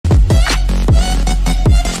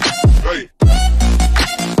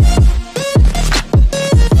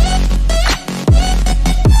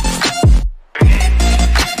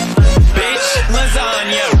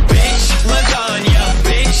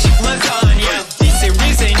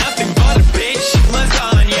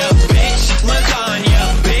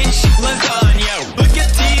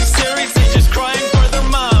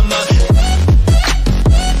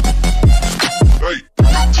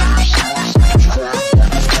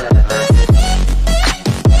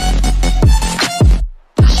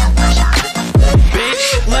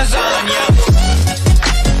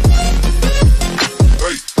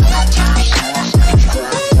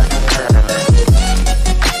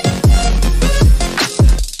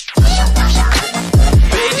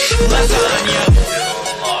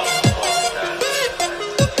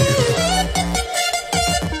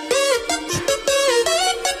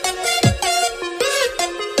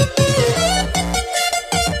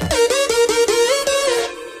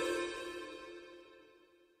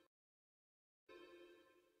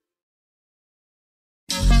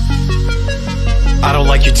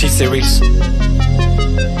T-series.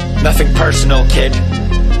 Nothing personal, kid,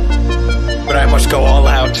 but I must go all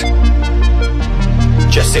out.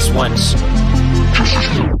 Just this once.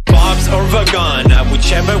 Bob's or Vagana,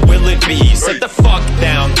 whichever will it be. Sit the fuck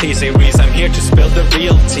down, T-series, I'm here to spill the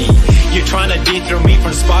real tea. You're trying to dethrone me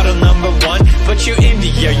from spot on number one, but you in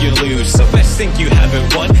the air, you lose, so best think you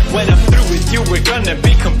haven't won. When I'm through with you, we're gonna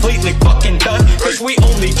be completely fucking done, cause we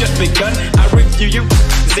only just begun. I review you,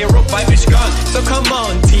 0-5 is gone. So come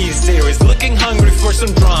on, T-series, looking hungry for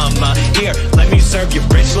some drama. Here, let me serve you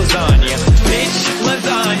rich lasagna. Bitch,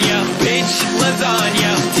 lasagna, bitch,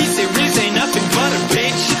 lasagna. T-series ain't nothing but a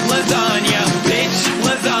bitch, lasagna. Bitch,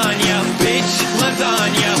 lasagna, bitch,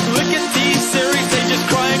 lasagna. Look at T-series, they just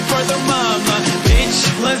crying for their mama. Bitch,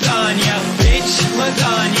 lasagna, bitch,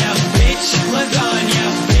 lasagna. Bitch, lasagna,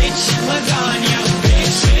 bitch, lasagna.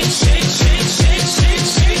 Bitch, bitch, bitch, bitch, bitch,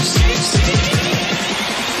 bitch, bitch, bitch, bitch.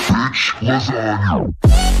 Lasagna.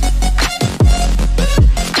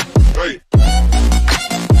 Hey.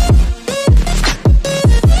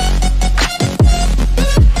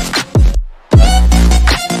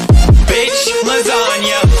 Bitch,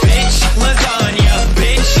 lasagna, bitch, lasagna,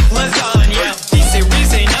 bitch, lasagna.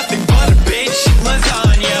 T-series ain't nothing but a bitch,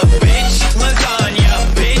 lasagna, bitch, lasagna,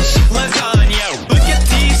 bitch, lasagna. Look at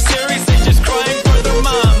T-series, they just crying for their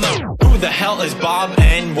mama. Who the hell is Bob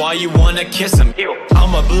and why you wanna kiss him?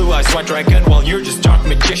 I'm a blue-eyed white dragon while you're just dark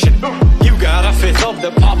magician. You got a fifth of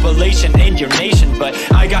the population in your nation, but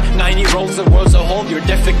I got 90 rolls of words to hold your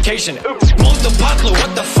defecation. Multipatlo,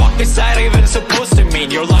 what the fuck is that even supposed to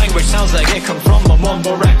mean? Your language sounds like it come from a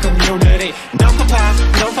mumble rap community. No papa,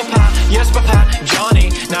 yes papa, Johnny.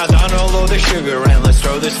 Now download the sugar and let's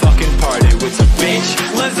throw this fucking party with some bitch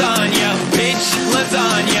lasagna, bitch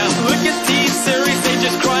lasagna. Look at T-series, they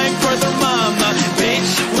just crying for their mama.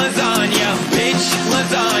 Bitch lasagna, bitch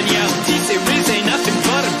lasagna. T-series ain't nothing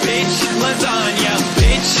but a bitch lasagna,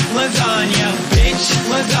 bitch lasagna, bitch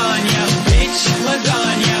lasagna, bitch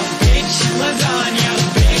lasagna, bitch lasagna,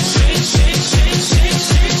 bitch, bitch, bitch, bitch,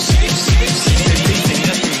 bitch, bitch, bitch, bitch, ain't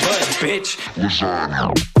nothing but a bitch lasagna.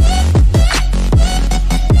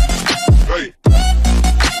 Hey.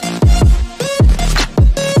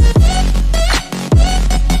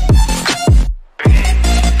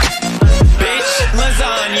 Bitch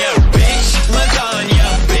lasagna, bitch lasagna,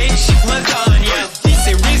 bitch lasagna.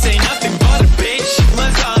 T-series ain't nothing but a bitch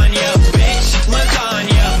lasagna, bitch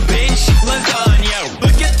lasagna, bitch lasagna.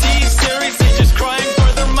 Look at T-series, they just crying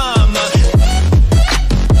for their mama.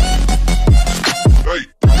 Hey.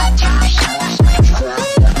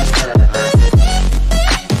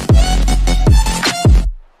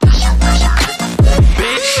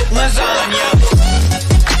 Bitch lasagna.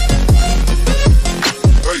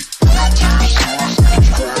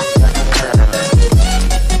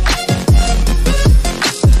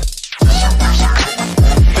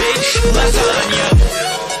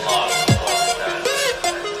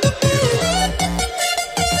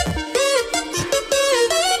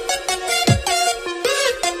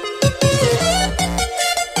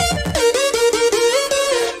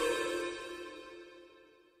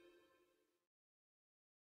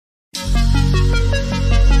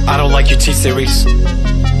 I don't like your T-series.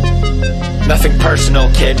 Nothing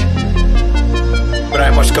personal, kid, but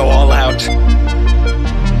I must go all out.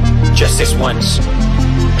 Just this once.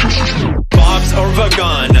 Bob's or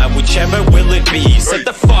Vagana, whichever will it be. Sit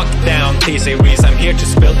the fuck down, T-series, I'm here to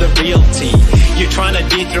spill the real tea. You're trying to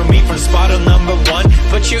dethrone me from spot on number one,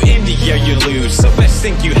 but you in the air, you lose, so best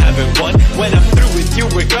think you haven't won. When I'm through with you,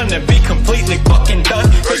 we're gonna be completely fucking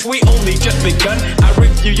done, cause we only just begun. I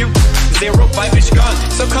review you, 0-5 is gone.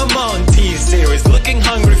 So come on, T-series, looking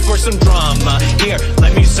hungry for some drama. Here,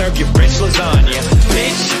 let me serve you rich lasagna.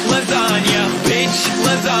 Bitch lasagna, bitch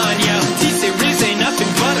lasagna. T-series ain't nothing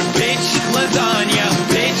but a bitch lasagna,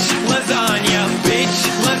 bitch lasagna, bitch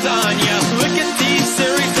lasagna. Look at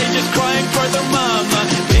T-series, they just crying for their mama.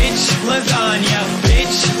 Bitch lasagna,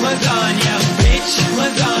 bitch lasagna, bitch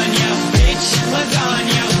lasagna, bitch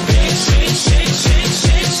lasagna, bitch, bitch, bitch, bitch,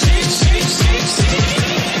 bitch, bitch, bitch, bitch,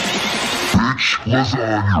 bitch,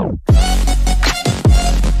 lasagna.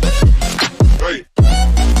 Hey.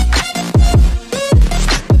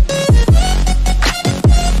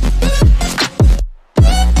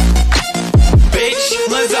 Bitch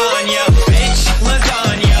lasagna, bitch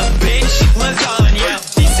lasagna, bitch lasagna.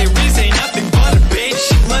 T-series ain't nothing but a bitch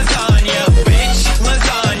lasagna, bitch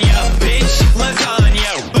lasagna, bitch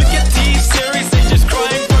lasagna. Look at T-series, they just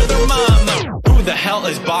crying for their mama. Who the hell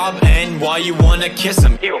is Bob and why you wanna kiss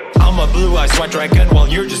him? Ew. I'm a blue-eyed white dragon while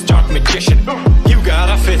you're just dark magician. You got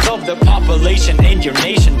a fifth of the population in your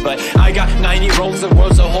nation, but I got 90 rolls of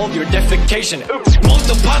words to hold your defecation.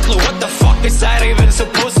 Multipatlo, what the fuck is that even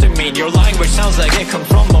supposed to mean? Your language sounds like it come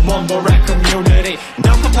from a mumble rap community.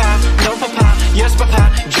 No papa, yes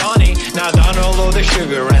papa, Johnny. Now down all of the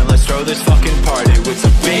sugar and let's throw this fucking party with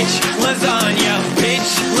some bitch lasagna,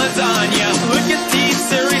 bitch lasagna. Look at these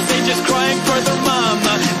series, they just crying for their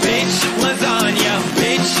mama. Bitch lasagna,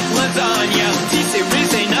 bitch lasagna. These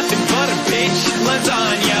series ain't nothing but a bitch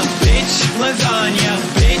lasagna, bitch lasagna,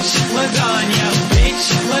 bitch lasagna,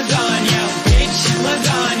 bitch lasagna, bitch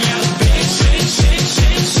lasagna, bitch, bitch, bitch,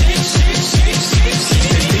 bitch, bitch, bitch,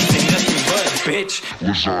 bitch, ain't nothing but a bitch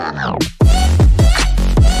lasagna.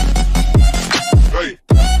 Hey.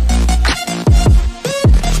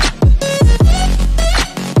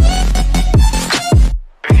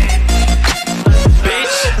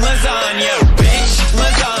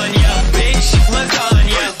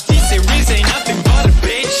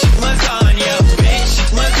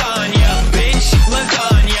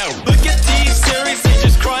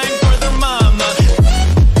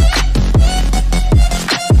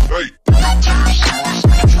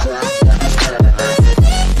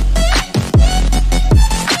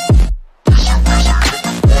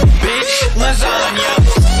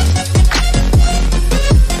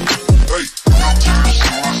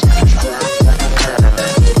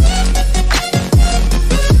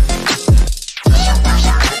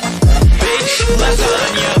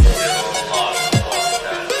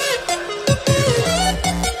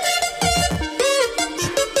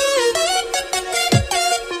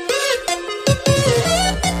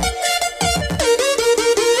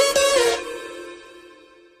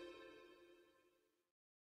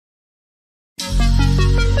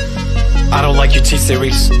 I don't like your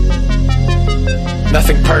T-Series.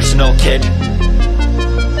 Nothing personal, kid,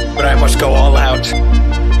 but I must go all out.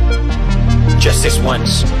 Just this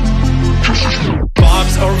once.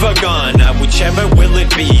 Bob's or Vagana, whichever will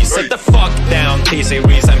it be. Sit the fuck down,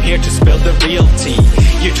 T-Series, I'm here to spill the real tea.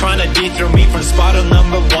 You're trying to dethrone me from spot on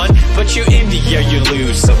number one, but you in the air, you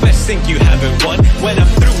lose, so best think you haven't won. When I'm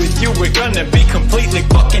through with you, we're gonna be completely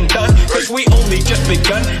fucking done, cause we only just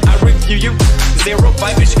begun. I review you,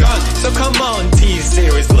 0-5 is gone. So come on,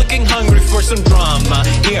 T-Series, looking hungry for some drama.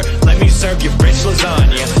 Here, let me serve you bitch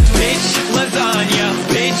lasagna. Bitch lasagna,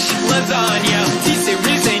 bitch lasagna.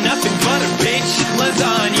 T-Series ain't nothing but a bitch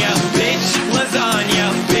lasagna. Bitch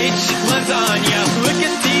lasagna, bitch lasagna. Look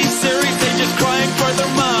at these series, they just crying for their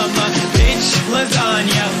mama. Bitch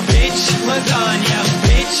lasagna, bitch lasagna,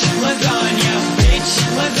 bitch lasagna, bitch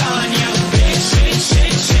lasagna, bitch, bitch,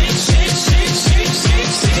 bitch, bitch, bitch, bitch,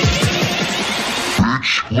 bitch, bitch,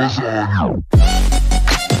 bitch lasagna.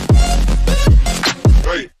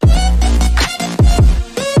 Hey.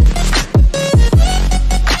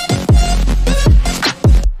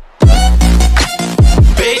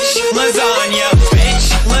 Bitch lasagna, bitch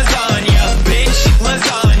lasagna, bitch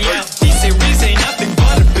lasagna. These series ain't nothing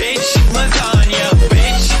but a bitch lasagna,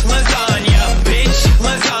 bitch lasagna, bitch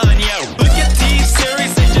lasagna. Look at these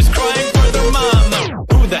series, they just crying for their mama.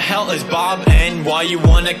 Who the hell is Bob and why you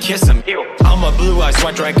wanna kiss him? I'm a blue-eyed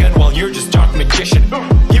white dragon while you're just dark magician.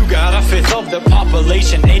 You got a fifth of the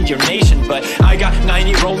population in your nation, but I got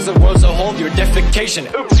 90 rolls of words to hold your defecation.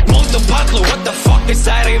 Multipatlo, what the fuck is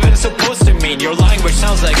that even supposed to mean? Your language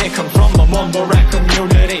sounds like it come from a mumble rap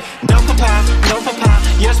community. No papa,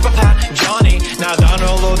 yes papa, Johnny. Now down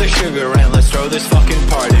all of the sugar and let's throw this fucking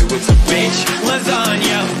party with some bitch lasagna.